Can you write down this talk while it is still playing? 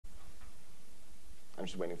I'm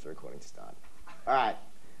just waiting for the recording to start. All right.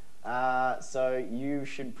 So you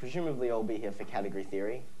should presumably all be here for category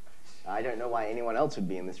theory. I don't know why anyone else would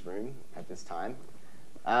be in this room at this time.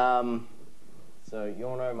 So you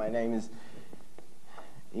all know my name is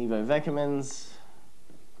Ivo Veckermans,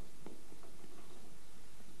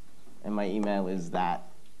 and my email is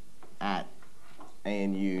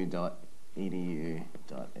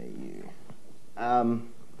that@anu.edu.au.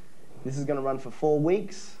 This is going to run for 4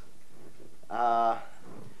 weeks.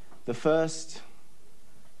 The first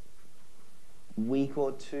week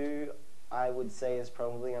or two, I would say, is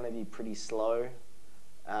probably going to be pretty slow.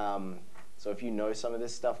 So if you know some of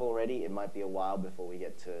this stuff already, it might be a while before we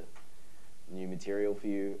get to new material for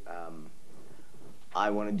you.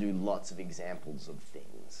 I want to do lots of examples of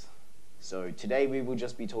things. So today we will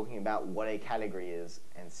just be talking about what a category is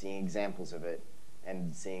and seeing examples of it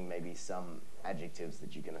and seeing maybe some adjectives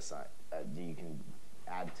that you can assign, that you can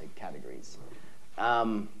add to categories.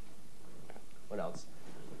 What else?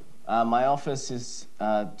 My office is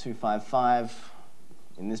 255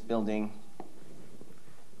 in this building.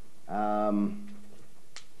 And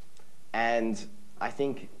I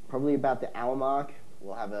think probably about the hour mark,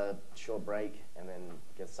 we'll have a short break and then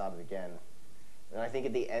get started again. And I think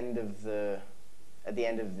at the end of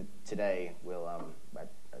today, we'll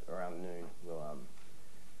around noon, we'll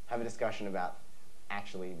have a discussion about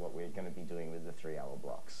actually what we're going to be doing with the 3-hour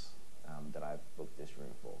blocks that I've booked this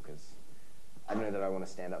room for, because I don't know that I want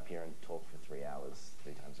to stand up here and talk for 3 hours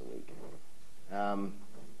 3 times a week.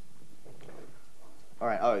 All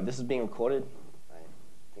right. Oh, this is being recorded. I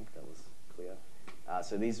think that was clear.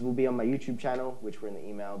 So these will be on my YouTube channel, which were in the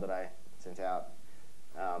email that I sent out.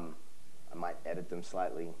 I might edit them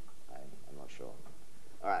slightly. I'm not sure.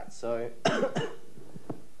 All right. So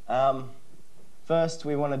first,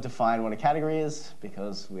 we want to define what a category is,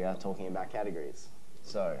 because we are talking about categories.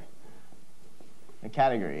 So a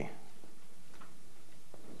category,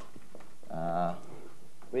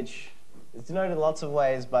 which is denoted lots of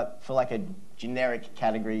ways, but for like a generic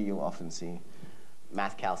category, you'll often see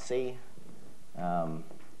MathCal C.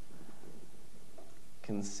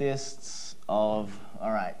 Consists of,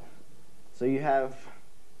 all right, so you have,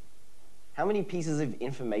 how many pieces of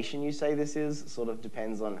information you say this is sort of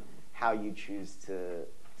depends on how you choose to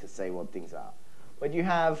say what things are. But you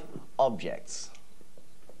have objects,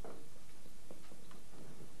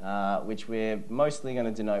 which we're mostly going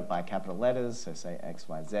to denote by capital letters, so say X,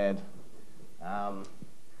 Y, Z.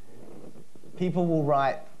 People will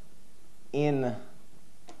write in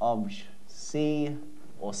obj C,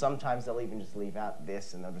 or sometimes they'll even just leave out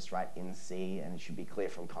this and they'll just write in C, and it should be clear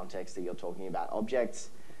from context that you're talking about objects.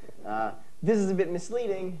 This is a bit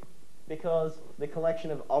misleading because the collection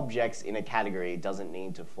of objects in a category doesn't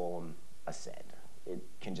need to form a set. It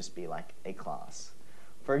can just be like a class.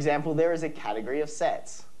 For example, there is a category of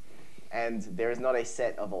sets, and there is not a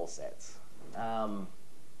set of all sets. All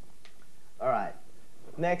right.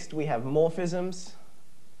 Next, we have morphisms.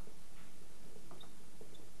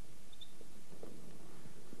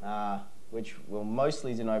 Which we'll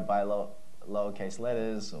mostly denote by lowercase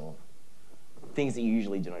letters, or things that you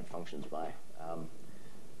usually denote functions by.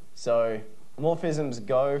 So morphisms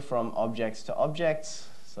go from objects to objects.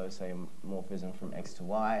 So say morphism from X to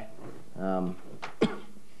Y. And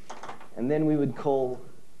then we would call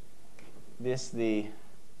this the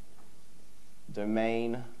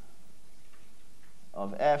domain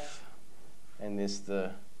of F, and this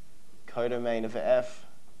the codomain of F.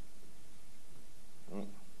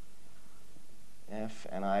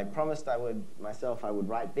 And I promised I would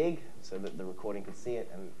write big so that the recording could see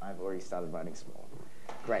it, and I've already started writing small.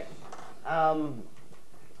 Great.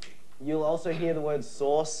 You'll also hear the words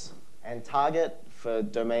source and target for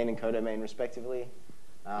domain and codomain respectively.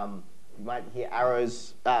 You might hear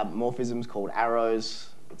arrows, morphisms called arrows.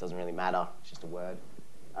 It doesn't really matter, it's just a word.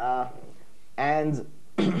 And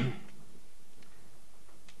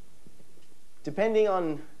depending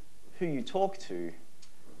on who you talk to,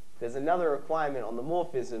 there's another requirement on the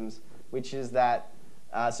morphisms, which is that,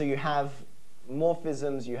 so you have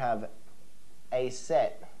morphisms, you have a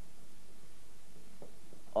set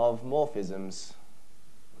of morphisms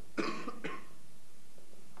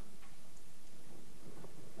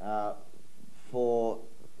for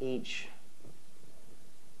each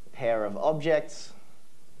pair of objects.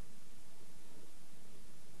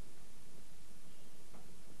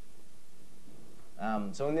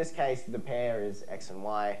 So in this case, the pair is X and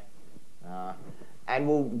Y. And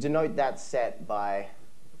we'll denote that set by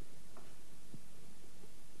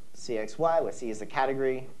CXY, where C is the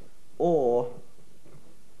category, or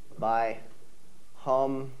by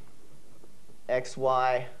HOM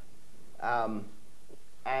XY.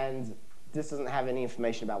 And this doesn't have any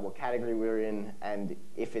information about what category we're in, and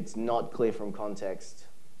if it's not clear from context,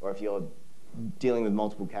 or if you're dealing with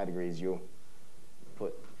multiple categories, you'll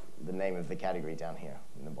put the name of the category down here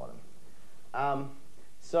in the bottom.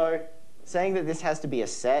 So saying that this has to be a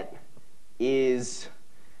set is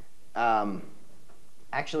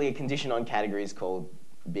actually a condition on categories called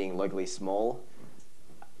being locally small.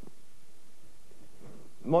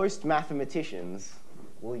 Most mathematicians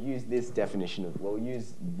will use this definition will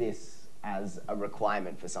use this as a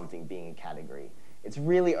requirement for something being a category. It's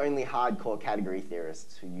really only hardcore category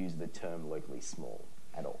theorists who use the term locally small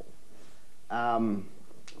at all. All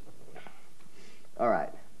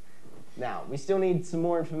right. Now, we still need some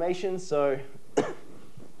more information, so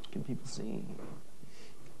can people see?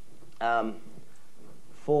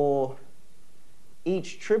 For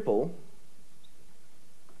each triple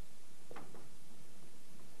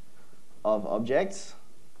of objects,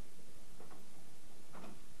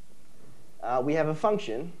 we have a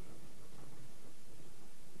function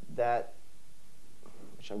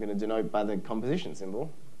which I'm going to denote by the composition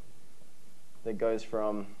symbol, that goes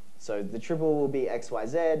from, so the triple will be x, y,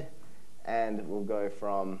 z, and we'll go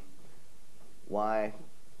from y,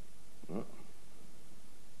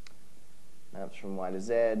 maps from y to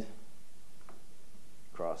z,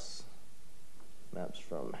 cross maps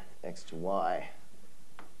from x to y,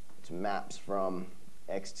 to maps from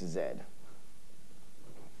x to z.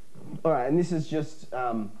 All right, and this is just,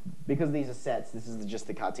 because these are sets, this is just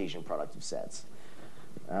the Cartesian product of sets.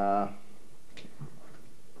 And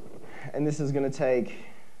this is going to take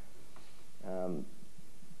the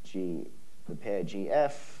pair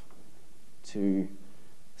GF to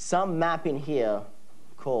some map in here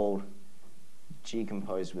called G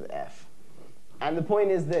composed with F. And the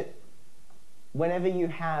point is that whenever you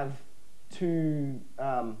have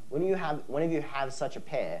whenever you have such a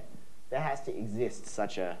pair, there has to exist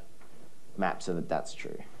such a map so that that's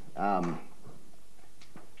true.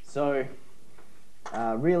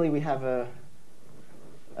 Really we have a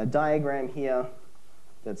diagram here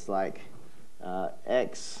that's like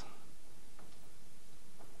X.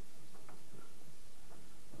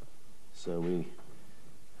 So we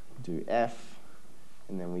do F,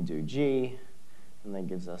 and then we do G, and that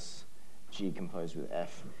gives us G composed with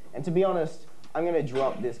F. And to be honest, I'm going to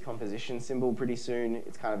drop this composition symbol pretty soon.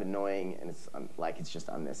 It's kind of annoying, and it's just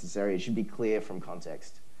unnecessary. It should be clear from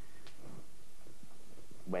context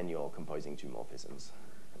when you're composing two morphisms.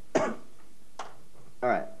 All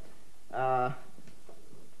right.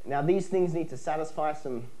 Now these things need to satisfy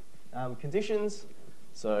some conditions.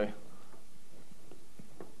 So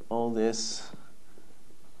all this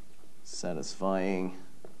satisfying.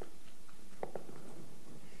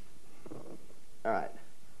 All right.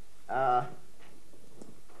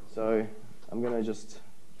 So I'm going to just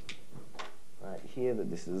write here that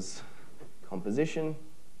this is composition.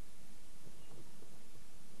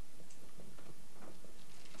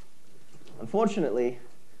 Unfortunately,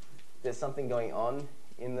 there's something going on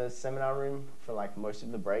in the seminar room for like most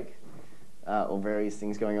of the break, or various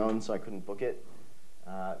things going on, so I couldn't book it.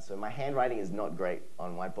 So my handwriting is not great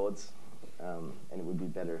on whiteboards, and it would be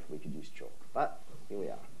better if we could use chalk. But here we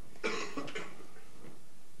are.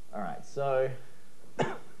 All right, so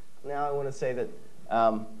now I want to say that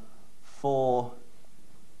for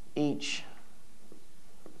each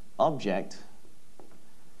object,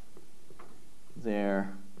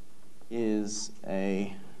 there is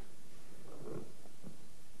a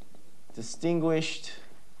distinguished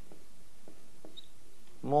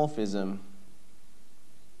morphism,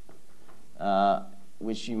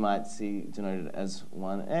 which you might see denoted as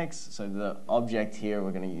 1x. So the object here,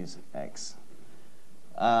 we're going to use x.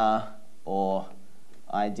 Or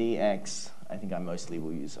idx, I think I mostly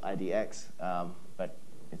will use idx, but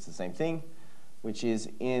it's the same thing, which is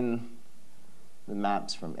in the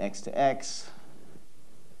maps from x to x,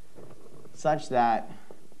 such that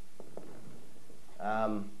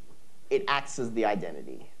it acts as the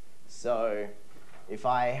identity. So if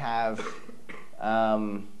I have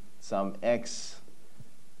some x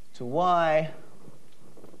to y,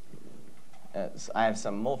 I have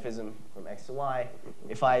some morphism from x to y.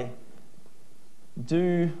 If I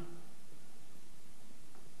do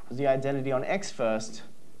the identity on x first,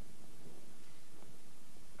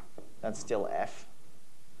 that's still f.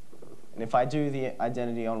 And if I do the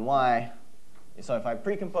identity on y, so if I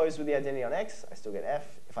precompose with the identity on x, I still get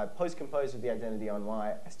f. If I postcompose with the identity on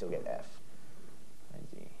y, I still get f.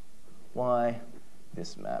 ID y,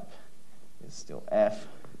 this map is still f.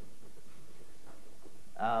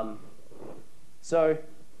 So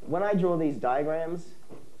when I draw these diagrams,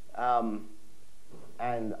 I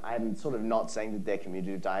And I'm sort of not saying that they're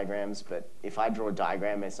commutative diagrams, but if I draw a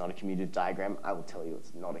diagram and it's not a commutative diagram, I will tell you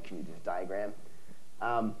it's not a commutative diagram.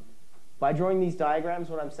 By drawing these diagrams,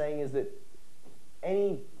 what I'm saying is that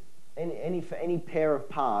for any pair of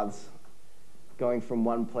paths going from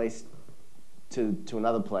one place to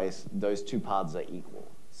another place, those two paths are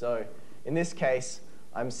equal. So in this case,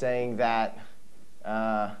 I'm saying that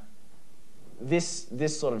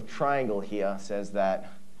this sort of triangle here says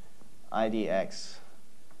that idx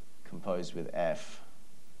composed with f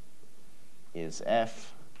is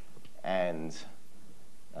f, and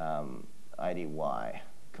idy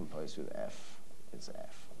composed with f is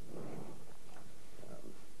f.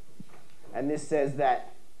 And this says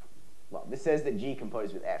that, well, this says that G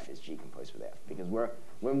composed with F is G composed with F, because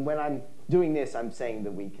when I'm doing this, I'm saying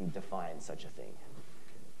that we can define such a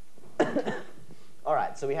thing. All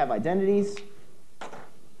right, so we have identities.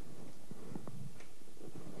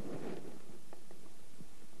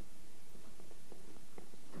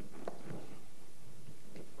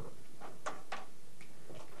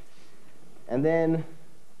 And then,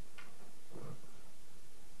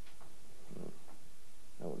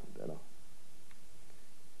 that would be better.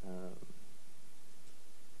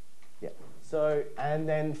 Yeah. So, and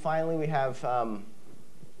then finally we have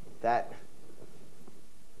that.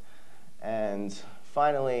 And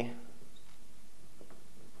finally,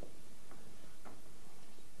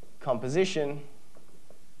 composition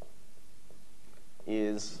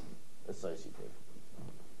is associative.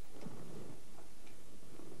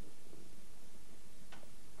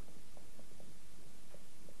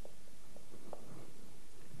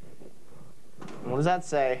 What does that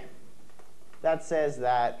say? That says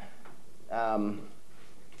that, well,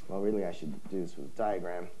 really I should do this with a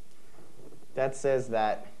diagram. That says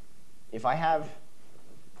that if I have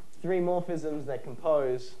three morphisms that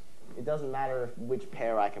compose, it doesn't matter which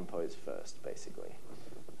pair I compose first, basically.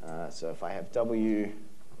 So if I have W,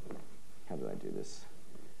 how do I do this?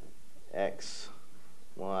 X,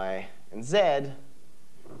 Y, and Z, and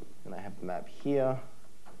I have the map here,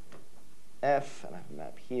 F, and I have the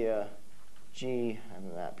map here, G, I have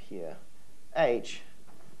a map here, H,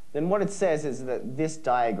 then what it says is that this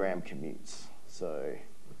diagram commutes. So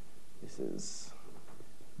this is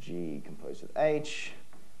G composed with H,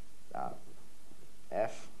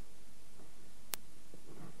 F,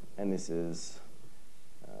 and this is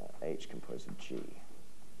H composed with G.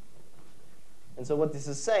 And so what this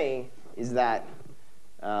is saying is that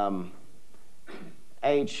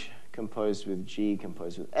H composed with G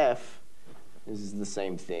composed with F is the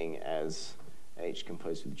same thing as H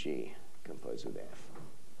composed with G composed with F.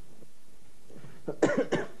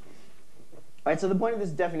 All right, so the point of this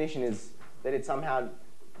definition is that it somehow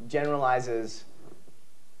generalizes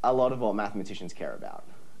a lot of what mathematicians care about.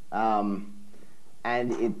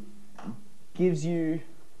 And it gives you,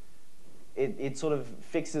 it sort of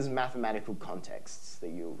fixes mathematical contexts that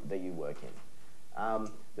you work in.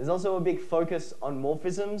 There's also a big focus on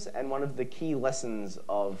morphisms, and one of the key lessons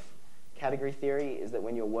of category theory is that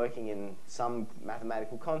when you're working in some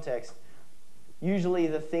mathematical context, usually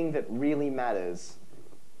the thing that really matters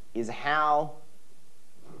is how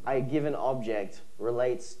a given object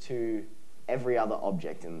relates to every other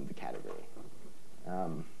object in the category.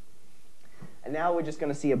 And now we're just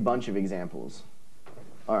going to see a bunch of examples.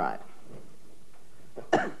 All right.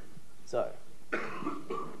 So,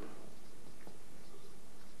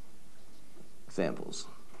 examples.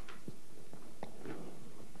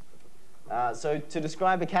 So to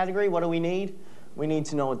describe a category, what do we need? We need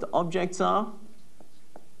to know what the objects are.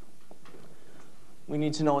 We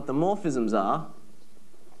need to know what the morphisms are.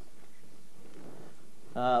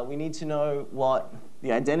 We need to know what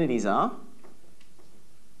the identities are.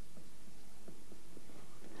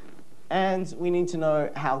 And we need to know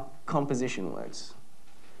how composition works.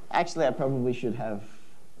 Actually, I probably should have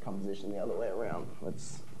composition the other way around.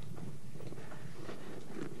 Let's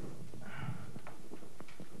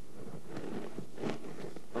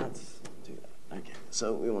do that. Okay,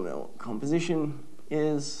 so we want to know what composition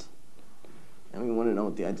is, and we want to know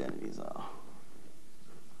what the identities are.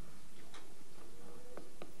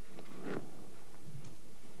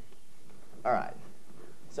 All right,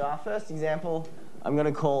 so our first example, I'm going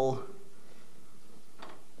to call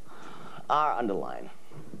R underline.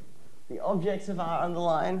 The objects of R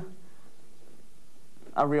underline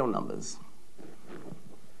are real numbers.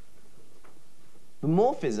 The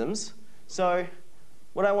morphisms, so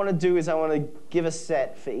what I want to do is I want to give a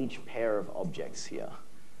set for each pair of objects here.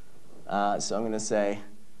 So I'm going to say,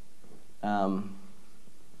 oh,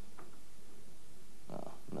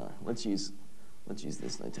 no, let's use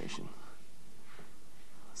this notation.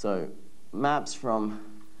 So maps from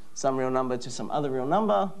some real number to some other real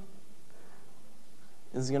number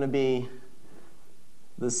is going to be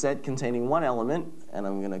the set containing one element, and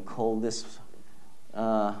I'm going to call this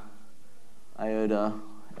iota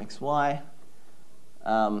xy.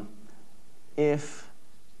 If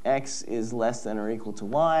x is less than or equal to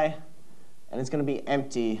y, and it's going to be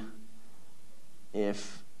empty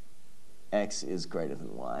if x is greater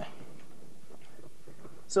than y.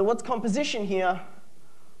 So what's composition here?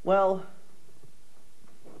 Well,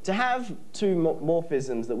 to have two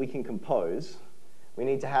morphisms that we can compose, we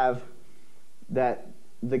need to have that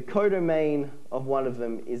the codomain of one of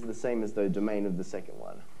them is the same as the domain of the second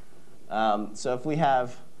one. So if we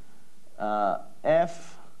have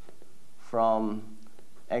f from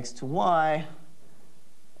x to y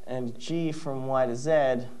and g from y to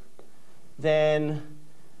z, then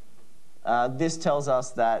this tells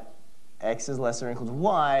us that x is less than or equal to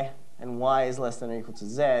y, and y is less than or equal to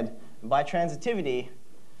z. And by transitivity,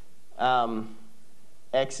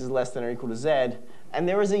 x is less than or equal to z, and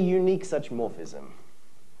there is a unique such morphism.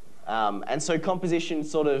 And so composition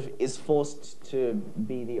sort of is forced to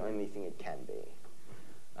be the only thing it can be.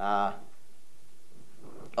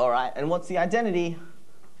 All right, and what's the identity?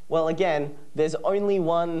 Well, again, there's only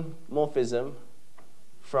one morphism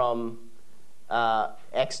from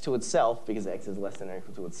x to itself, because x is less than or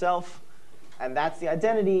equal to itself. And that's the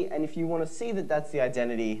identity. And if you want to see that that's the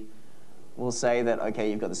identity, we'll say that, OK,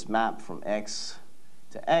 you've got this map from x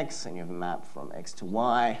to x, and you have a map from x to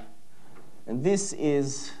y. And this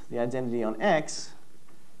is the identity on x.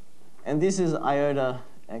 And this is iota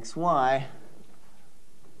xy.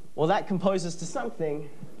 Well, that composes to something.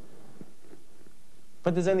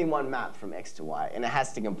 But there's only one map from x to y, and it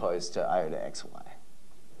has to compose to iota xy.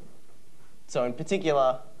 So in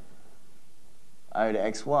particular, iota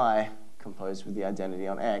xy composed with the identity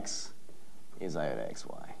on x is iota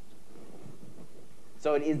xy.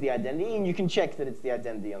 So it is the identity, and you can check that it's the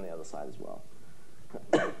identity on the other side as well.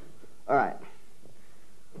 All right.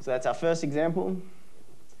 So that's our first example.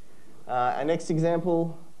 Our next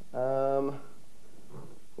example,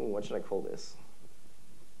 what should I call this?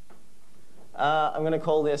 I'm going to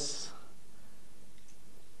call this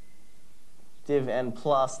div n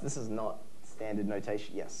plus. This is not standard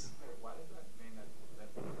notation. Yes? Why does that mean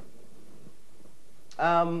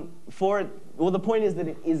that? For it, well, the point is that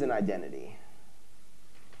it is an identity.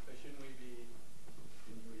 So shouldn't we be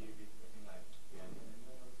putting like the identity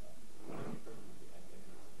or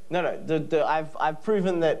something? No. I've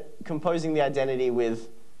proven that composing the identity with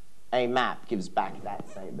a map gives back that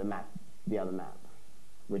same the other map,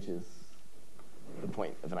 which is the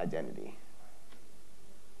point of an identity.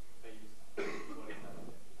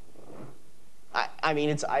 I mean,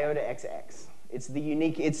 it's iota xx. It's the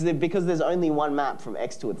unique. Because there's only one map from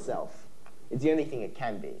x to itself. It's the only thing it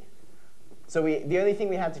can be. So the only thing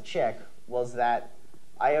we had to check was that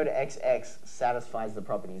iota xx satisfies the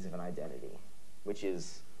properties of an identity, which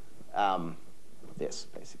is this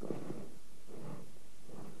basically.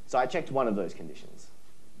 So I checked one of those conditions.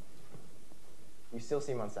 You still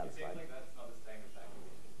seem unsatisfied. It seems like that's not the same as that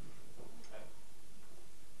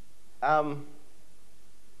condition.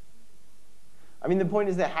 I mean, the point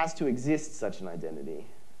is there has to exist such an identity.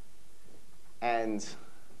 And,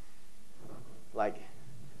 like,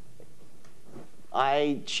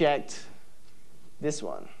 I checked this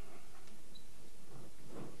one,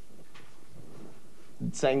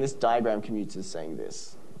 saying this diagram commutes is saying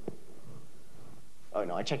this. Oh,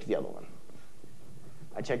 no, I checked the other one.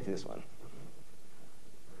 I checked this one.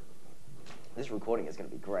 This recording is going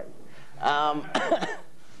to be great.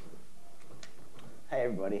 Hey,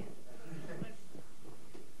 everybody.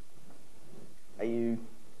 Are you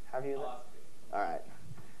happy with that? All right.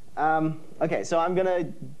 OK, so I'm going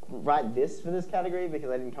to write this for this category because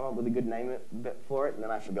I didn't come up with a good name for it, and then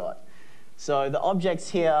I forgot. So the objects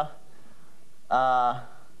here are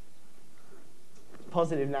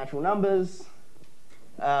positive natural numbers.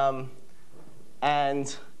 And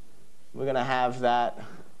we're going to have that.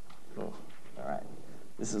 Oh, all right.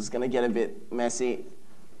 This is going to get a bit messy.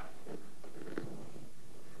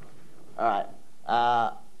 All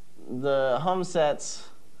right. The hom sets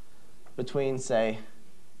between, say,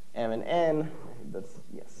 m and n, that's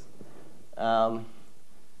yes, are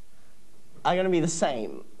going to be the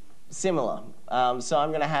same, similar. So I'm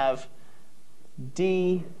going to have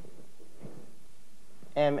d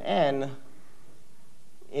mn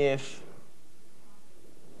if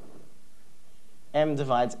m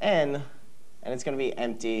divides n, and it's going to be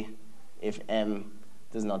empty if m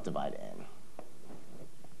does not divide n.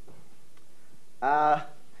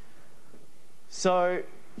 So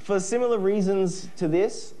for similar reasons to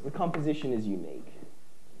this, the composition is unique.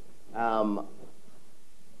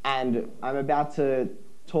 And I'm about to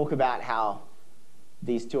talk about how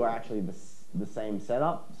these two are actually the same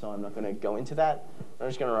setup, so I'm not going to go into that. I'm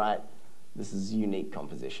just going to write this is unique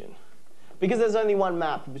composition. Because there's only one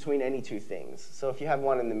map between any two things. So if you have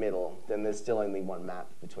one in the middle, then there's still only one map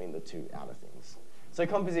between the two outer things. So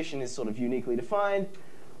composition is sort of uniquely defined.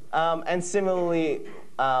 And similarly,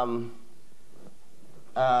 the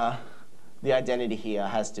identity here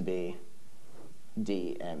has to be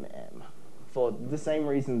DMM for the same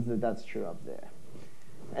reasons that that's true up there.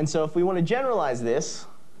 And so if we want to generalize this,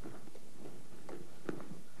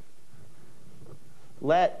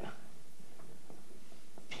 let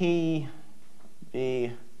P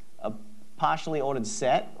be a partially ordered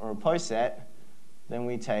set or a poset, then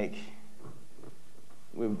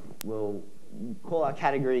we'll call our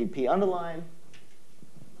category P underline,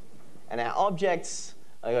 and our objects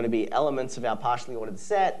are going to be elements of our partially ordered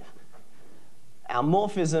set. Our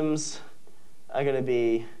morphisms are going to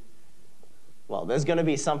be, well, there's going to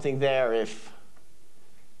be something there if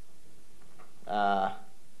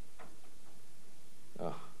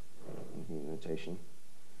notation.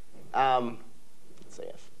 Let's say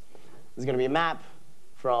if there's going to be a map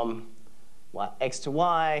from x to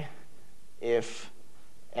y if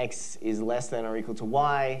x is less than or equal to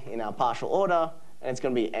y in our partial order, and it's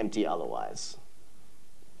going to be empty otherwise.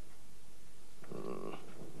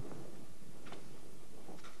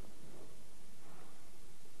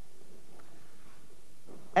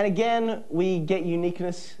 And again, we get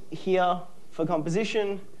uniqueness here for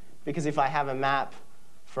composition, because if I have a map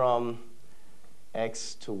from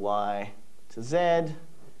x to y to z,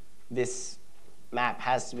 this map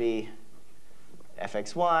has to be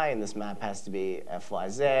fxy, and this map has to be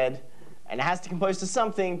fyz. And it has to compose to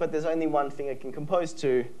something, but there's only one thing it can compose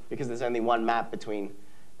to, because there's only one map between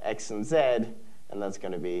x and z, and that's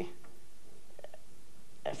going to be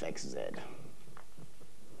fxz.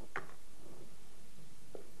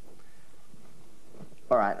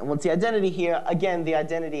 All right, and what's the identity here? Again, the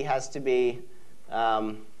identity has to be,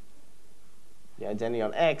 the identity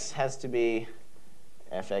on x has to be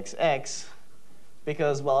fxx,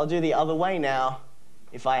 because, well, I'll do the other way now.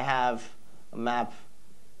 If I have a map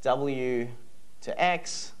w to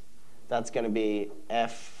x, that's going to be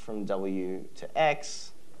f from w to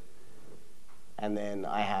x. And then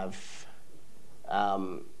I have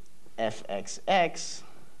fxx.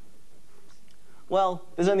 Well,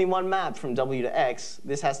 there's only one map from w to x.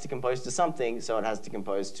 This has to compose to something, so it has to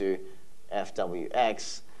compose to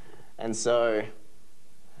fwx. And so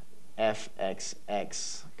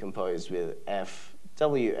fxx composed with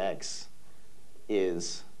fwx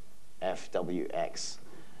is fwx.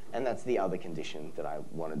 And that's the other condition that I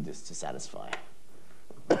wanted this to satisfy.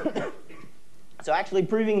 So actually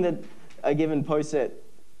proving that a given poset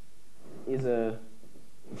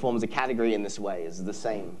forms a category in this way is the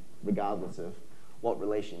same regardless of what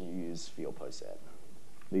relation you use for your poset,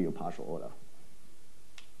 for your partial order.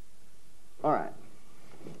 All right.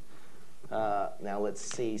 Now let's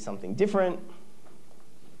see something different.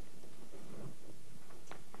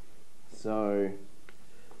 So,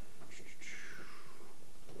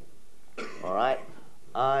 all right,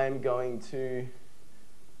 I'm going to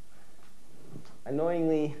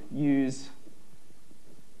annoyingly use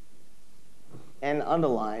n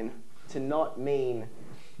underline to not mean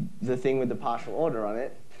the thing with the partial order on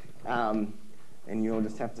it, and you'll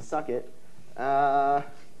just have to suck it.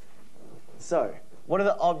 So, what are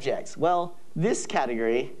the objects? Well, this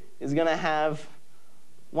category is going to have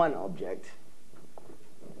one object,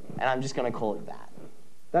 and I'm just going to call it that.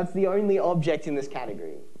 That's the only object in this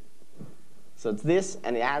category. So it's this,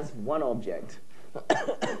 and it has one object.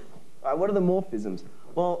 All right, what are the morphisms?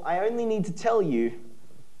 Well, I only need to tell you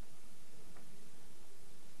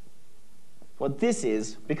what this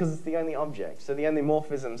is because it's the only object. So the only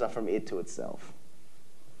morphisms are from it to itself.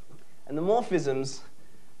 And the morphisms,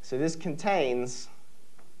 so this contains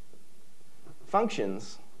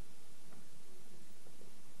functions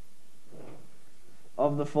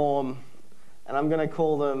of the form, and I'm going to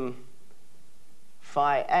call them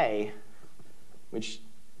phi a, which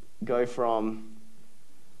go from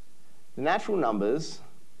the natural numbers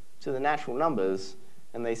to the natural numbers,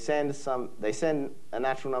 and they send a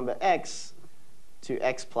natural number x to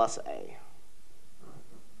x plus a.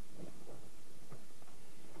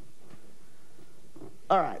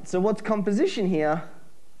 All right, so what's composition here?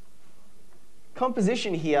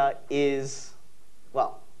 Composition here is,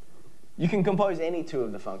 well, you can compose any two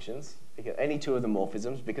of the functions, any two of the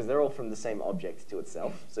morphisms, because they're all from the same object to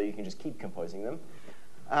itself, so you can just keep composing them.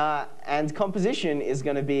 And composition is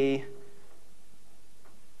going to be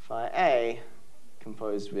phi a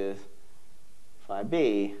composed with phi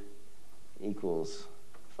b equals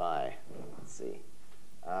by, let's see,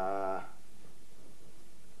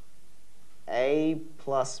 A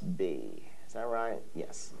plus B. Is that right?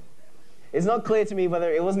 Yes. It's not clear to me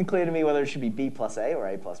whether, it wasn't clear to me whether it should be B plus A or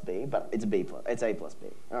A plus B, but it's it's A plus B.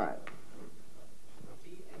 All right.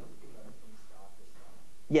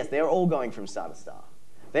 Yes, they are all going from star to star.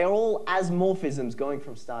 They are all as morphisms going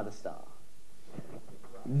from star to star.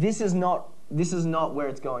 This is not where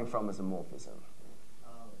it's going from as a morphism.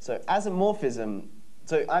 So as a morphism,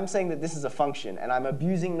 so I'm saying that this is a function, and I'm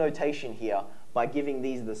abusing notation here by giving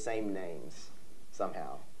these the same names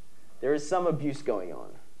somehow. There is some abuse going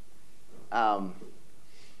on.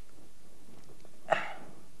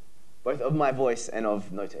 Both of my voice and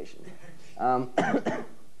of notation. All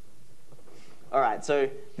right, so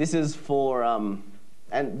this is for,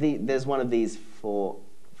 there's one of these for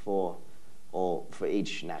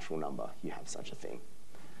each natural number. You have such a thing.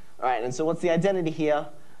 All right, and so what's the identity here?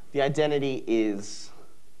 The identity is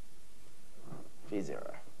V0.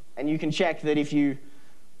 And you can check that if you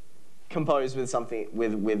compose with something,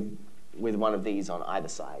 with one of these on either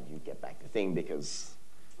side, you get back the thing, because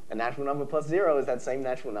a natural number plus 0 is that same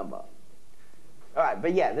natural number. All right,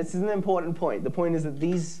 but yeah, this is an important point. The point is that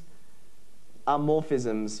these are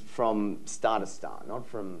morphisms from star to star, not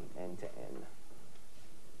from n to n.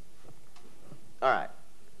 All right,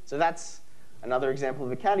 so that's another example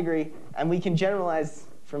of a category. And we can generalize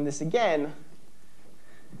from this again.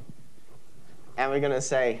 And we're going to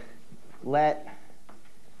say, let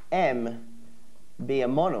M be a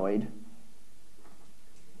monoid.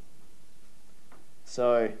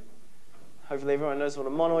 So hopefully everyone knows what a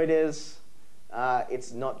monoid is.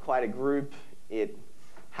 It's not quite a group. It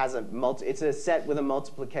has it's a set with a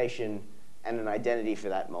multiplication and an identity for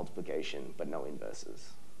that multiplication, but no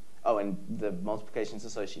inverses. Oh, and the multiplication is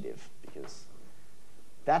associative, because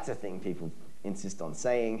that's a thing people insist on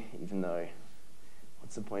saying, even though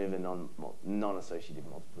what's the point of a non-associative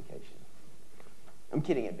multiplication? I'm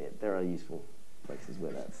kidding a bit. There are useful places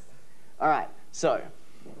where that's. All right, so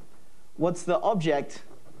what's the object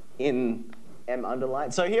in M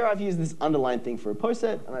underlined? So here I've used this underlined thing for a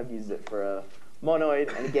poset, and I've used it for a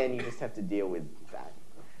monoid. And again, you just have to deal with that.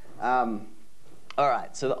 All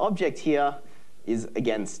right, so the object here is,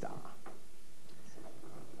 again, star.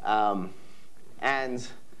 And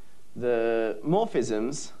the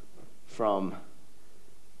morphisms from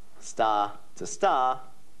star to star,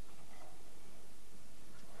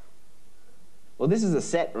 well, this is a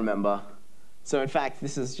set, remember. So in fact,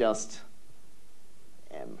 this is just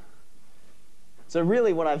M. So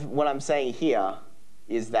really what I'm saying here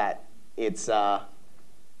is that this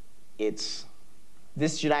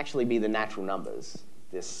should actually be the natural numbers,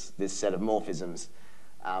 this set of morphisms.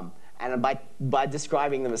 And by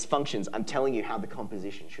describing them as functions, I'm telling you how the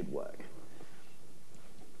composition should work.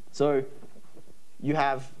 So you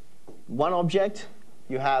have one object.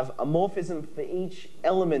 You have a morphism for each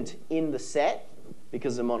element in the set,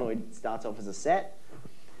 because the monoid starts off as a set.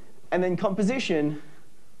 And then composition,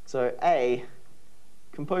 so A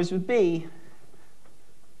composed with B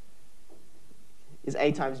is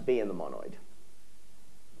A times B in the monoid.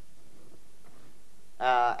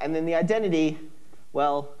 And then the identity,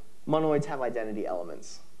 well, monoids have identity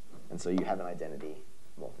elements. And so you have an identity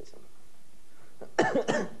morphism.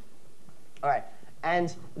 All right.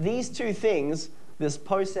 And these two things, this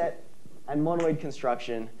poset and monoid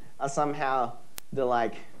construction, are somehow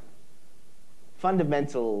the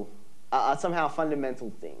fundamental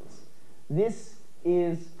things. This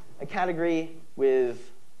is a category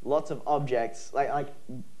with lots of objects, like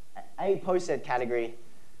a poset category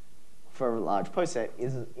for a large poset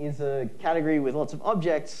is a category with lots of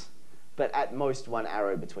objects, but at most one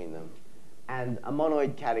arrow between them. And a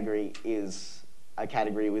monoid category is a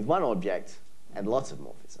category with one object and lots of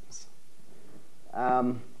morphisms.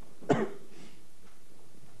 All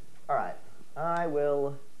right, I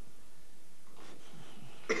will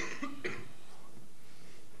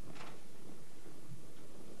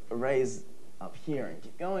erase up here and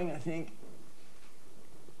keep going, I think.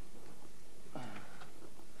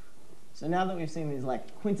 So now that we've seen these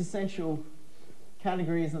quintessential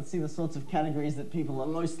categories, let's see the sorts of categories that people are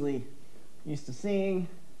mostly used to seeing.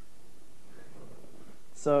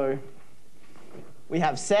 So we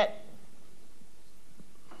have set.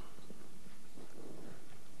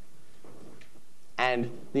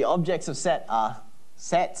 And the objects of set are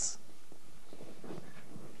sets.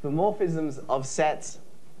 The morphisms of sets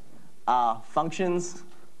are functions.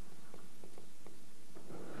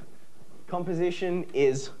 Composition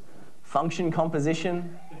is function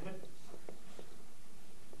composition.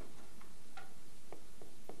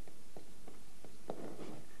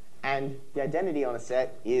 And the identity on a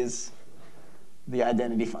set is the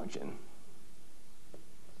identity function.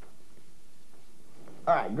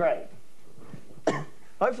 All right, great.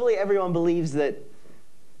 Hopefully everyone believes that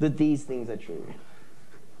these things are true,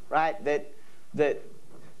 right? That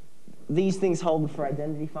these things hold for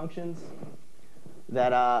identity functions,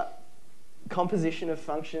 that composition of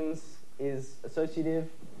functions is associative.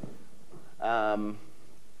 Yeah,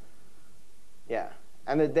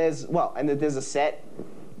 and that there's a set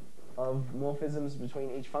of morphisms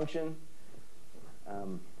between each function.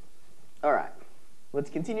 All right, let's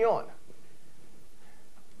continue on.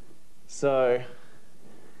 So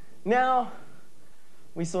now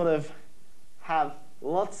we sort of have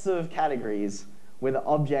lots of categories where the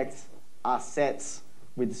objects are sets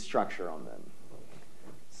with structure on them.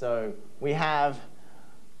 So we have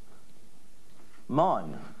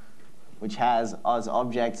mon, which has as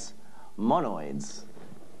objects monoids,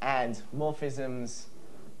 and morphisms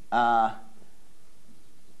are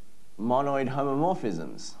monoid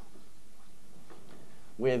homomorphisms,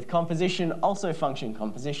 with composition also function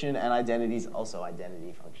composition and identities also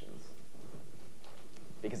identity functions,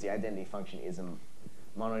 because the identity function is a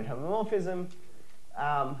monoid homomorphism.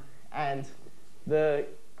 And the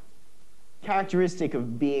characteristic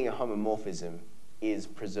of being a homomorphism is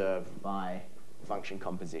preserved by function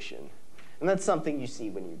composition. And that's something you see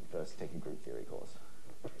when you first take a group theory course.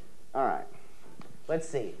 All right, let's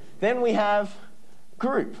see. Then we have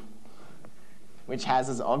group, which has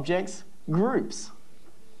as objects groups.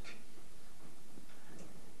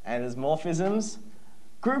 And as morphisms,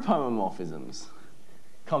 group homomorphisms.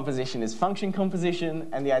 Composition is function composition,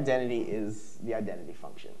 and the identity is the identity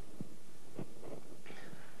function.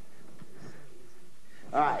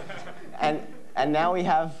 All right, and now we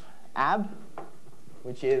have ab,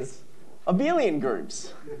 which is abelian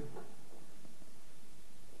groups.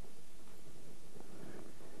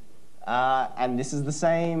 And this is the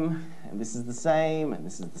same, and this is the same, and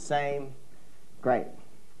this is the same. Great.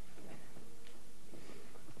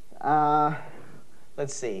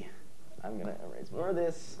 Let's see. I'm going to erase more of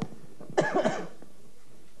this.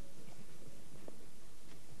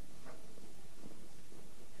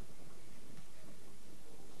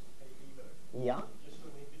 Yeah? Just for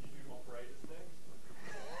me, could you do operators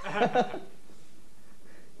next?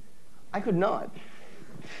 I could not.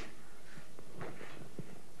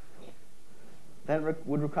 That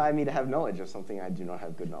would require me to have knowledge of something I do not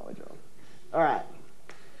have good knowledge of. All right.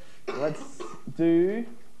 Let's do,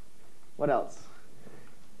 what else?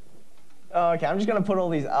 Okay, I'm just going to put all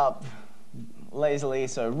these up lazily.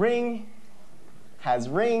 So ring has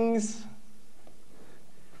rings,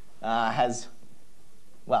 has,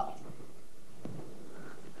 well,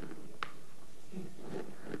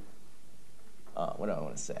 what do I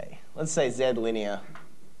want to say? Let's say Z linear.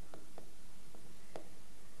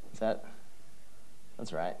 Is that?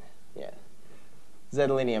 That's right. Yeah. Z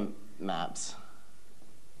linear maps.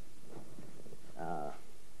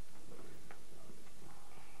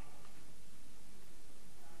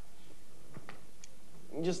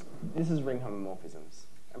 This is ring homomorphisms.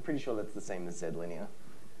 I'm pretty sure that's the same as Z linear.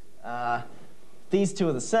 These two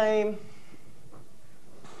are the same.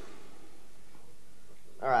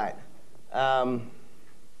 All right.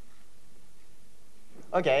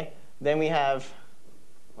 Okay, then we have,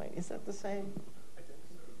 wait, is that the same?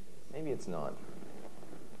 Maybe it's not.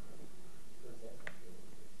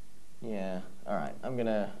 Yeah, all right, I'm going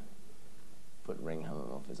to put ring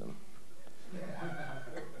homomorphism.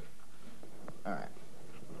 All right.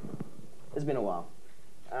 It's been a while.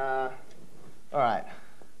 All right.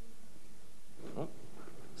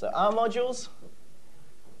 So R modules,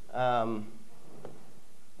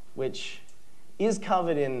 which is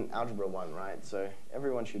covered in Algebra 1, right? So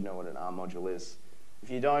everyone should know what an R module is. If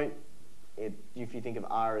you don't, if you think of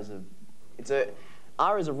R as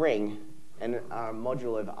R is a ring, and a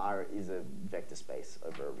module over R is a vector space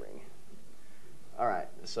over a ring. All right,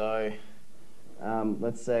 so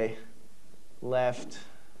let's say left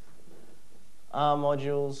R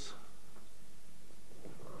modules,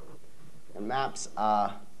 and maps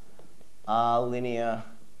are R linear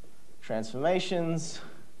transformations,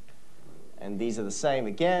 and these are the same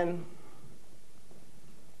again.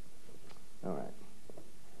 All right.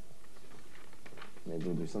 Maybe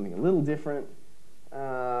we'll do something a little different.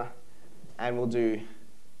 And we'll do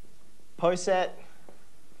poset.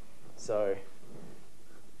 So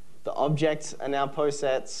the objects are now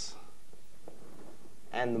posets.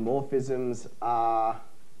 And the morphisms are,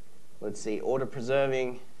 let's see, order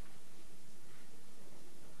preserving.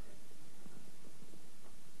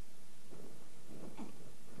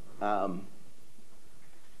 And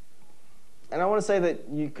I want to say that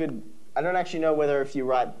you could, I don't actually know whether if you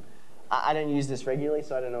write, I don't use this regularly,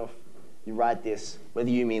 so I don't know you write this, whether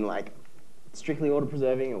you mean like strictly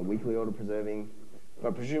order-preserving or weakly order-preserving,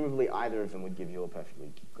 but presumably either of them would give you a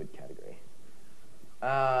perfectly good category.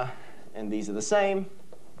 And these are the same.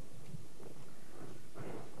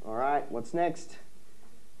 All right, what's next?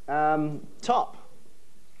 Top.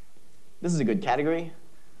 This is a good category.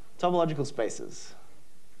 Topological spaces.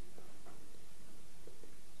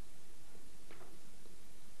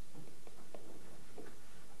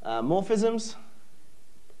 Morphisms.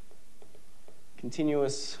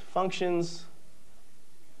 Continuous functions.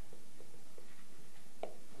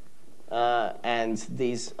 And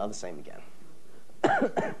these are the same again.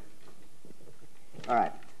 All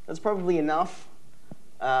right, that's probably enough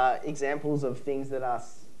examples of things that are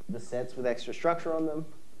the sets with extra structure on them.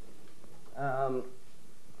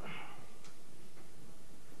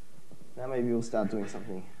 Now maybe we'll start doing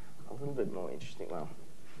something a little bit more interesting. Well,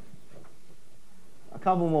 a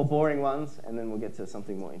couple more boring ones, and then we'll get to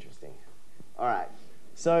something more interesting. All right,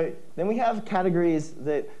 so then we have categories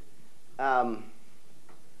that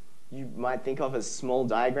you might think of as small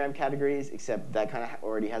diagram categories, except that kind of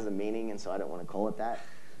already has a meaning, and so I don't want to call it that.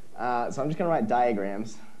 So I'm just going to write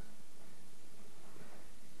diagrams,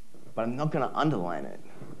 but I'm not going to underline it.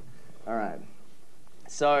 All right.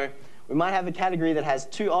 So we might have a category that has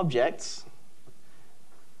two objects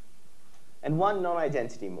and one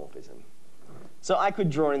non-identity morphism. So I could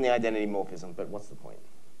draw in the identity morphism, but what's the point?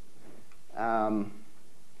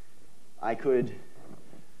 I could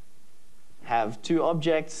have two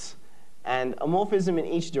objects and a morphism in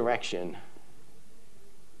each direction,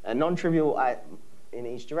 a non-trivial in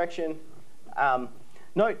each direction.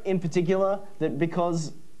 Note in particular that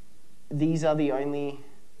because these are the only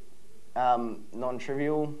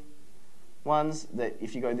non-trivial ones, that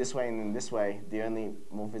if you go this way and then this way, the only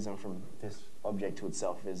morphism from this object to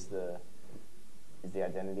itself is the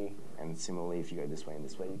identity. And similarly, if you go this way and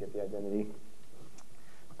this way, you get the identity.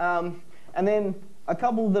 And then a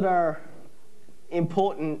couple that are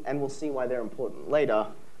important, and we'll see why they're important later.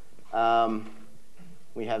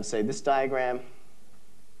 We have, say, this diagram.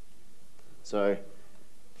 So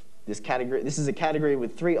this is a category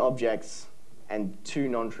with three objects and two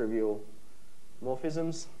non-trivial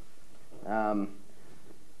morphisms. Then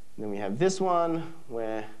we have this one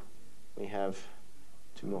where we have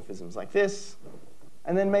two morphisms like this.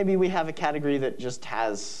 And then maybe we have a category that just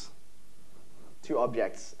has two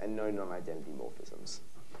objects and no non-identity morphisms.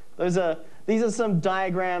 These are some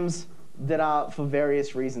diagrams that are, for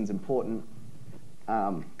various reasons, important.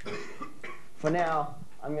 For now,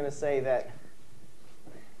 I'm going to say that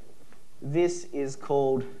this is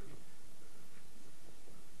called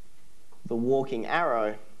the walking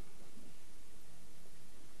arrow,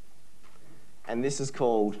 and this is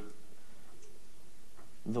called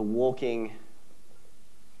the walking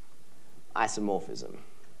isomorphism.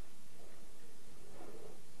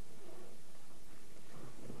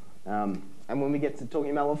 And when we get to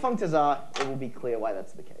talking about what functors are, it will be clear why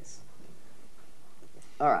that's the case.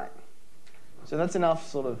 All right. So that's enough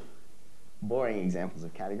sort of boring examples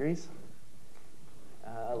of categories.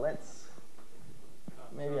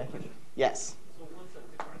 Maybe I can. Yes? So what's the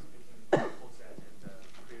difference between the coset and the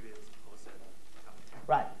previous coset?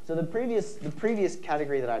 Right. So the previous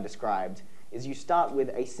category that I described is you start with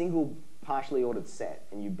a single partially ordered set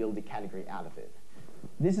and you build a category out of it.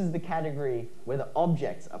 This is the category where the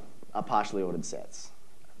objects are partially ordered sets.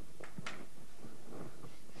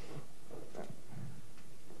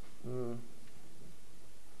 All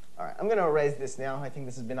right, I'm going to erase this now. I think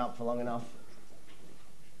this has been up for long enough.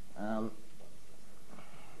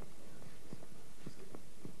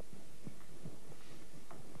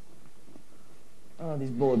 Oh,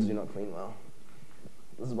 these boards do not clean well.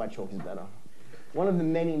 This is why chalk is better. One of the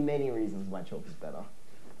many, many reasons why chalk is better.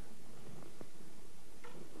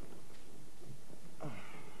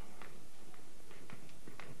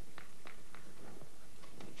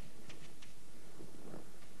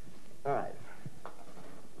 All right,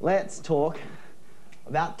 let's talk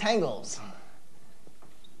about tangles.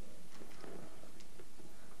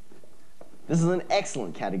 This is an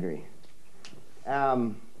excellent category.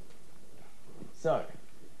 So,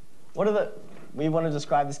 we want to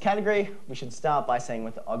describe this category. We should start by saying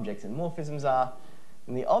what the objects and morphisms are.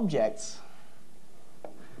 And the objects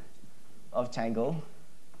of tangles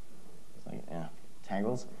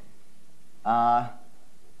are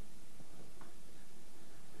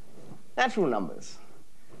natural numbers.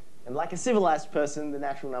 And like a civilized person, the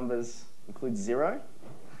natural numbers include 0.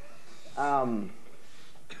 And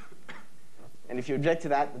if you object to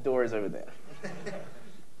that, the door is over there.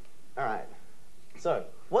 All right. So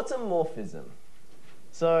what's a morphism?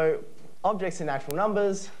 So objects are natural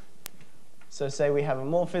numbers. So say we have a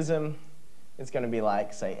morphism it's going to be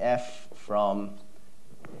like, say, f from,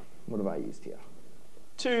 what have I used here?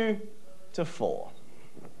 2 to 4.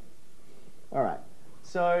 All right,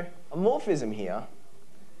 so a morphism here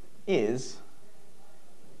is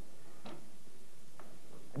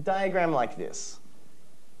a diagram like this.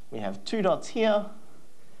 We have 2 dots here,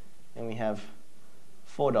 and we have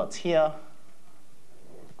 4 dots here.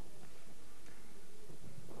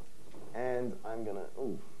 And I'm going to,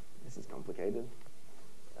 oh, this is complicated.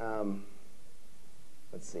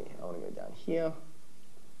 Let's see, I want to go down here,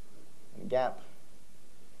 and gap,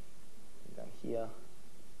 down here,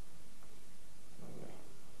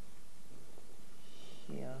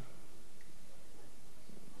 here,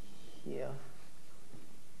 here, here,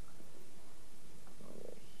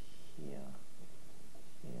 here,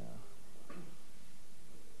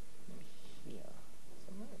 here. Is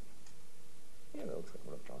that right? Yeah, that looks like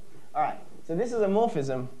what I've drawn. All right, so this is a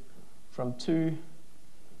morphism from 2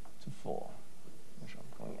 to 4, which I'm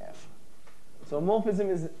calling F. So a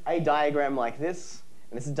morphism is a diagram like this,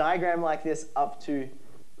 and it's a diagram like this up to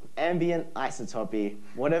ambient isotopy,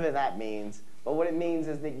 whatever that means. But what it means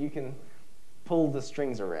is that you can pull the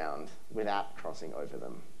strings around without crossing over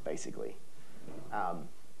them, basically. All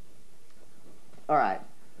right,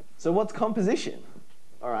 so what's composition?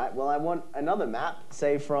 All right, well, I want another map,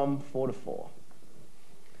 say from 4 to 4.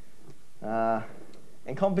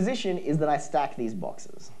 And composition is that I stack these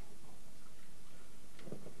boxes.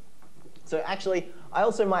 So actually, I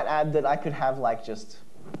also might add that I could have like just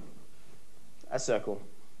a circle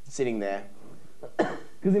sitting there.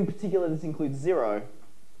 Because in particular, this includes 0.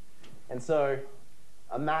 And so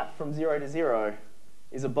a map from 0 to 0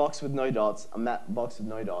 is a box with no dots, a map box with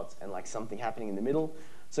no dots, and like something happening in the middle.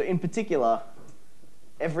 So in particular,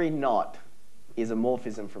 every knot is a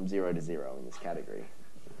morphism from 0 to 0 in this category.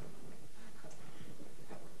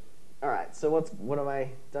 All right, so what have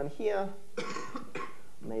I done here?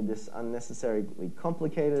 Made this unnecessarily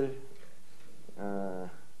complicated. So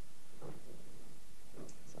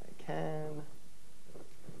I can.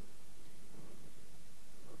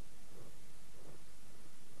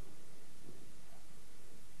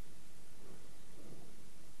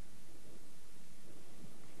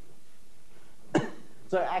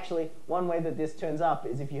 So actually, one way that this turns up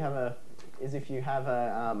is if you have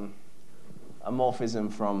a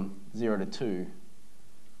morphism from 0 to 2,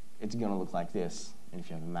 it's going to look like this. And if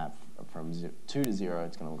you have a map from 2 to 0,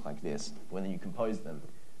 it's going to look like this. When you compose them,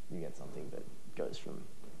 you get something that goes from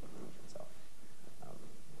itself.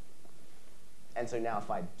 And so now if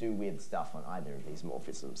I do weird stuff on either of these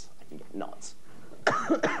morphisms, I can get knots.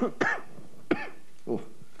 All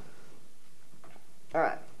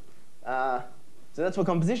right. So that's what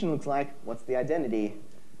composition looks like. What's the identity?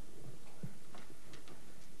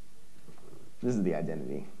 This is the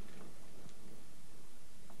identity.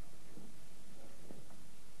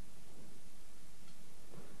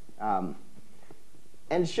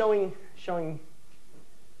 And showing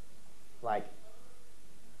like,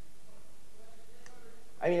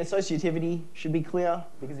 I mean, associativity should be clear,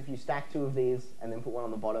 because if you stack 2 of these and then put one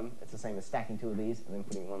on the bottom, it's the same as stacking 2 of these and then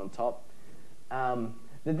putting one on top.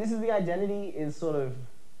 That this is the identity is sort of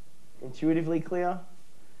intuitively clear,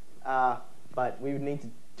 but we would need to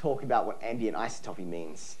talk about what ambient isotopy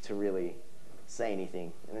means to really say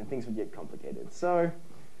anything, and then things would get complicated. So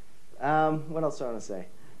what else do I want to say?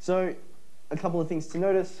 So a couple of things to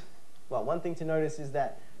notice. Well, one thing to notice is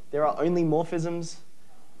that there are only morphisms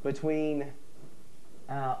between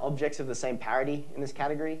objects of the same parity in this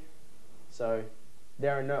category. So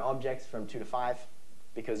there are no objects from 2 to 5,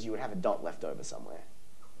 because you would have a dot left over somewhere.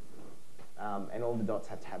 And all the dots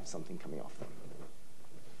have to have something coming off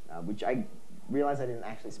them, which I realize I didn't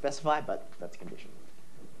actually specify, but that's a condition.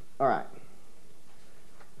 All right.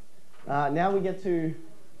 Now we get to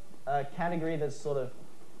a category that's sort of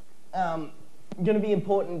going to be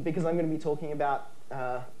important, because I'm going to be talking about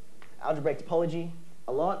algebraic topology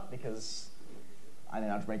a lot, because I'm an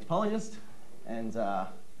algebraic topologist, and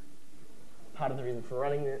part of the reason for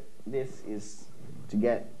running this is to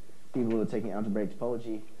get people who are taking algebraic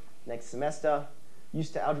topology next semester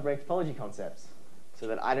used to algebraic topology concepts, so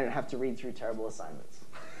that I don't have to read through terrible assignments.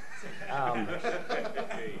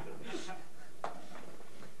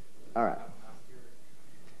 All right.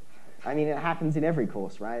 I mean, it happens in every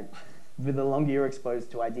course, right? The longer you're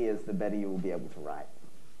exposed to ideas, the better you will be able to write,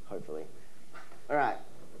 hopefully. All right.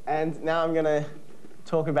 And now I'm going to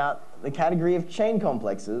talk about the category of chain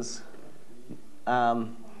complexes.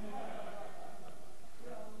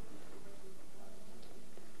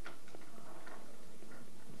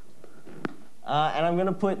 And I'm going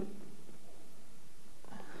to put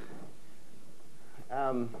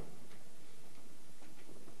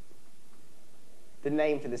the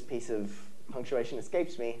name for this piece of punctuation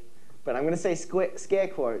escapes me, but I'm going to say scare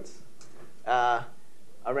quotes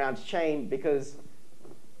around chain, because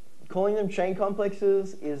calling them chain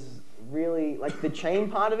complexes is really, like, the chain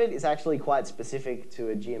part of it is actually quite specific to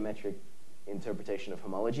a geometric interpretation of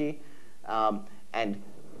homology. And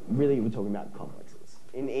really, we're talking about complexes.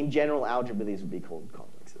 In general algebra, these would be called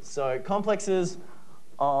complexes. So complexes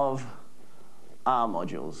of R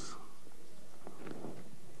modules.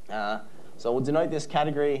 So we'll denote this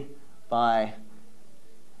category by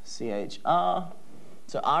CHR.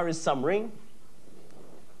 So R is some ring.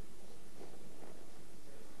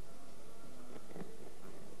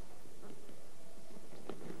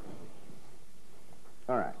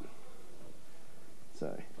 All right.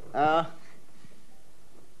 So,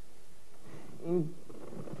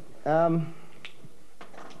 to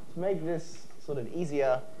make this sort of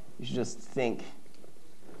easier, you should just think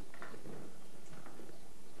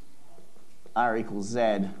R equals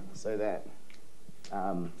Z, so that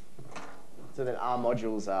R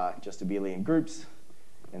modules are just abelian groups.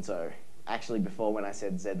 And so, actually, before when I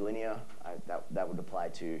said Z linear, that would apply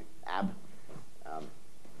to AB,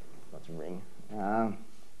 not to ring. All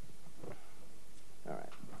right.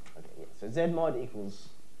 Okay. Yeah. So Z mod equals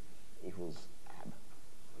AB.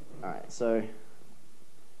 All right. So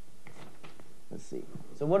let's see.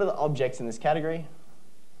 So what are the objects in this category?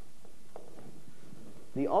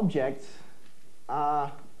 The objects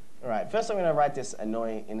are, all right. First, I'm going to write this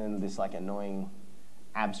in this like annoying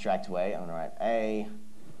abstract way. I'm going to write A.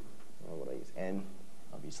 What do I use? N,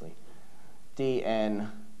 obviously. Dn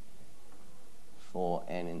for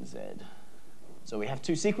n in Z. So we have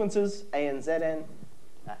two sequences, A and Zn,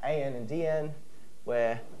 AN and Dn,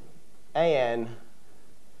 where AN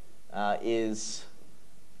is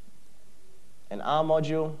an R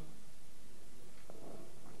module.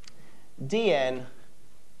 Dn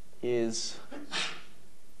is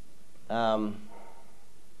an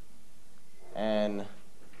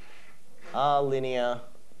R linear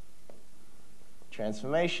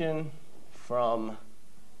transformation from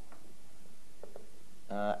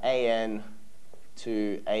AN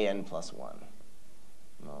to AN plus 1.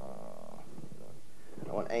 Oh,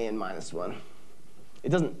 I want AN minus 1. It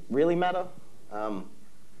doesn't really matter,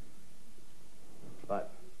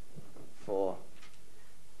 but for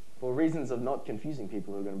reasons of not confusing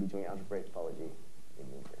people who are going to be doing algebraic topology, it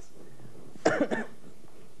means this.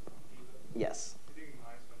 Yes.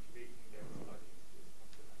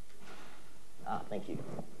 Ah, thank you.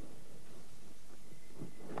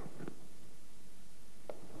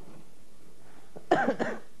 All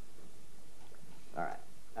right.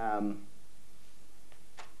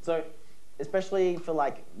 So especially for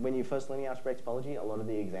like when you're first learning algebraic topology, a lot of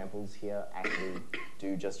the examples here actually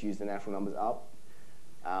do just use the natural numbers up.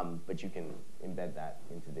 But you can embed that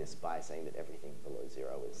into this by saying that everything below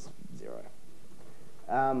 0 is 0.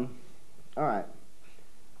 All right.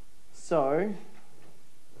 So,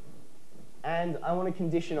 and I want a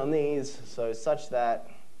condition on these, so such that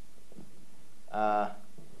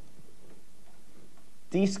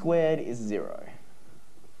d squared is 0.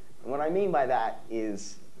 And what I mean by that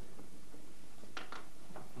is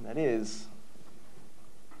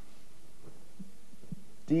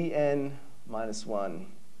dn minus 1,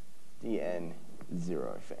 dn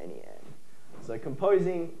 0 for any n. So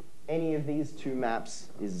composing any of these two maps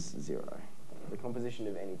is 0. The composition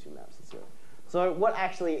of any two maps is 0. So what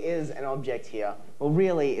actually is an object here? Well,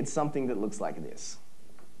 really, it's something that looks like this.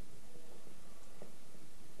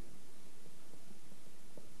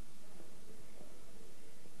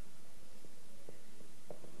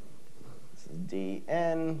 This is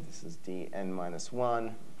dn, this is dn minus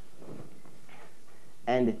 1.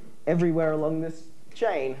 And everywhere along this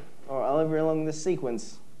chain, or everywhere along this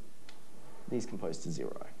sequence, these compose to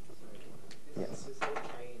 0. Yes. This whole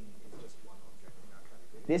chain is just one object in that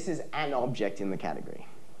category? This is an object in the category.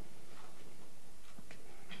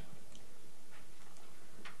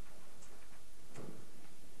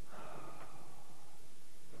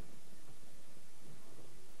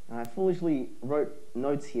 And I foolishly wrote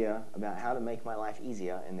notes here about how to make my life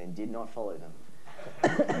easier and then did not follow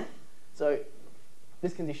them. So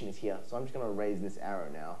this condition is here, so I'm just going to raise this arrow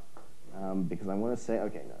now because I want to say,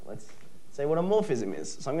 okay, no, let's say what a morphism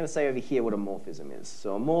is. So I'm going to say over here what a morphism is.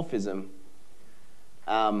 So a morphism,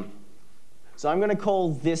 so I'm going to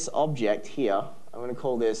call this object here, I'm going to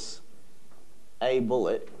call this a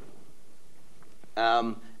bullet.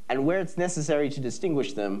 And where it's necessary to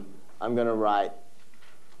distinguish them, I'm going to write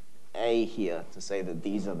A here to say that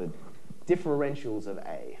these are the differentials of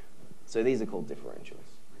A. So these are called differentials.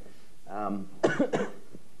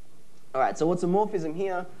 All right, so what's a morphism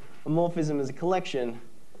here? A morphism is a collection,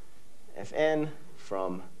 Fn,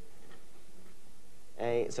 from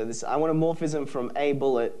A. So this, I want a morphism from A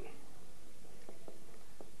bullet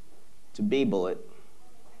to B bullet.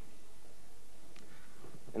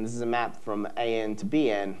 And this is a map from AN to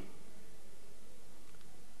BN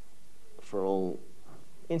for all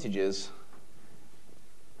integers,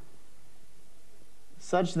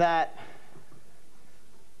 such that,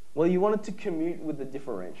 well, you want it to commute with the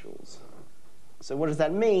differentials. So what does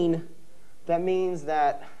that mean? That means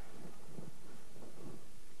that,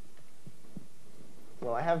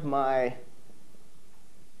 well, I have my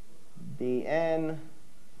Bn,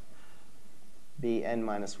 Bn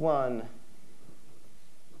minus 1,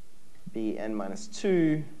 Bn minus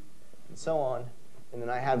 2, and so on. And then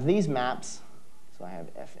I have these maps. So I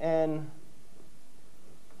have Fn,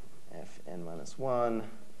 Fn minus 1,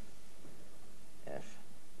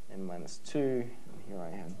 Fn minus 2, and here I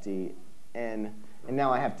have Dn. And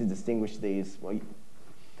now I have to distinguish these. Well,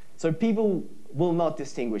 so people will not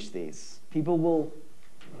distinguish these. People will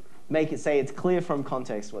make it say it's clear from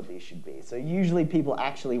context what these should be. So usually people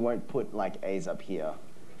actually won't put like A's up here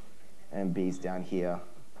and B's down here.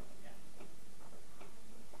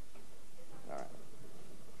 All right.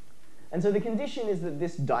 And so the condition is that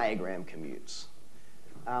this diagram commutes.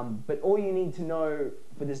 But all you need to know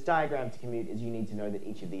for this diagram to commute is you need to know that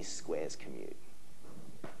each of these squares commute.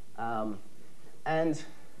 And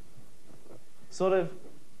sort of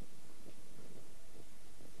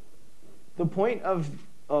the point of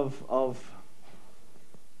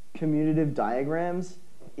commutative diagrams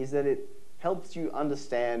is that it helps you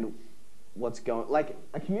understand what's going, like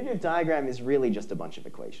a commutative diagram is really just a bunch of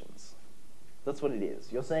equations. That's what it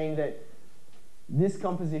is. You're saying that this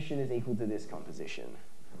composition is equal to this composition.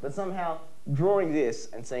 But somehow drawing this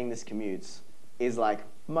and saying this commutes is like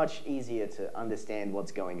much easier to understand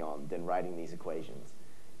what's going on than writing these equations.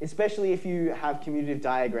 Especially if you have commutative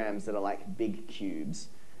diagrams that are like big cubes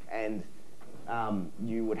and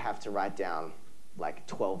you would have to write down like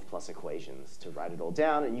 12 plus equations to write it all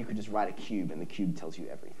down, and you could just write a cube and the cube tells you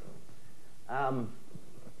everything.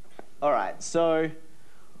 All right, so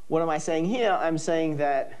what am I saying here? I'm saying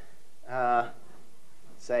that,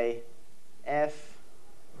 say,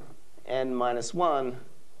 Fn minus 1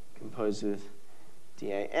 composed with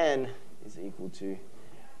Dan is equal to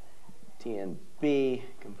Dnb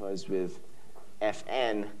composed with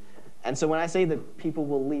Fn. And so when I say that people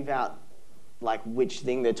will leave out like which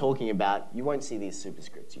thing they're talking about, you won't see these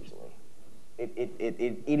superscripts usually.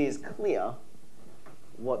 It is clear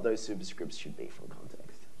what those superscripts should be from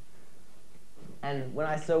context. And when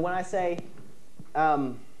I say,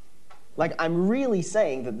 like I'm really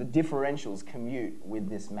saying that the differentials commute with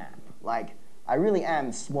this map. Like I really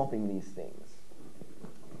am swapping these things.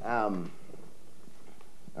 All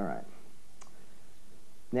right.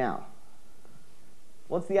 Now,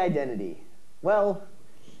 what's the identity? Well,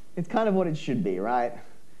 it's kind of what it should be, right?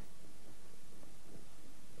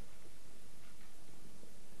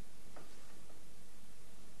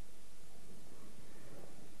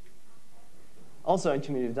 Also, in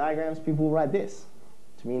commutative diagrams, people will write this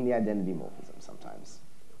to mean the identity morphism sometimes.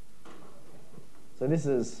 So this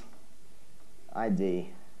is ID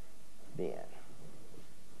Bn.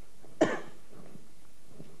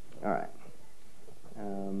 All right.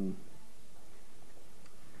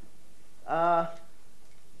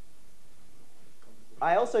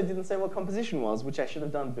 I also didn't say what composition was, which I should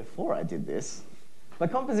have done before I did this.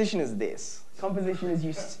 But composition is this. Composition is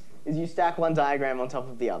you stack one diagram on top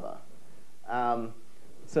of the other.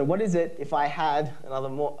 So what is it if I had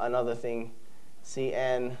another thing,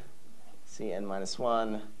 Cn, Cn minus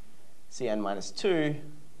 1, Cn minus 2,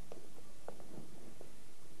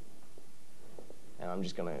 and I'm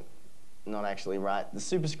just going to not actually write the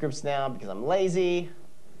superscripts now because I'm lazy.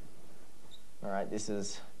 All right, this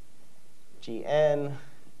is Gn,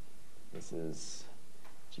 this is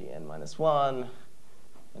Gn minus 1,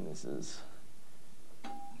 and this is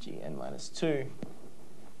Gn minus 2.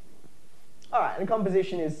 All right, and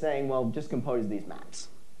composition is saying, well, just compose these maps.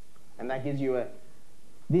 And that gives you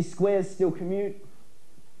these squares still commute,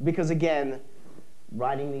 because again,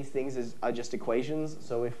 writing these things are just equations.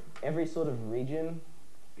 So if every sort of region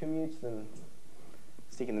commutes, then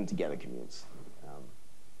sticking them together commutes.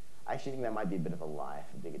 I actually think that might be a bit of a lie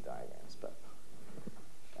for bigger diagrams, but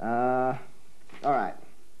all right.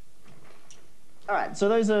 All right, so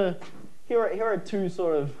those are, here are two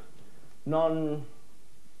sort of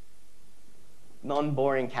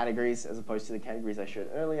non-boring categories as opposed to the categories I showed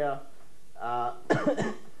earlier.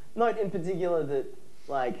 Note in particular that,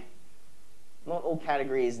 like, not all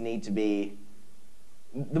categories need to be,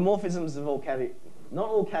 the morphisms of all categories, not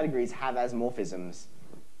all categories have as morphisms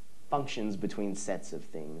functions between sets of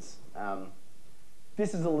things.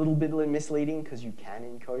 This is a little bit misleading because you can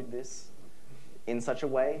encode this in such a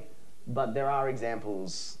way, but there are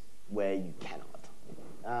examples where you cannot.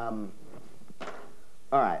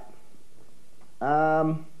 All right.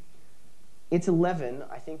 It's 11.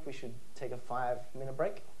 I think we should take a 5-minute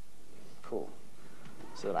break. Cool.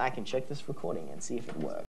 So that I can check this recording and see if it works.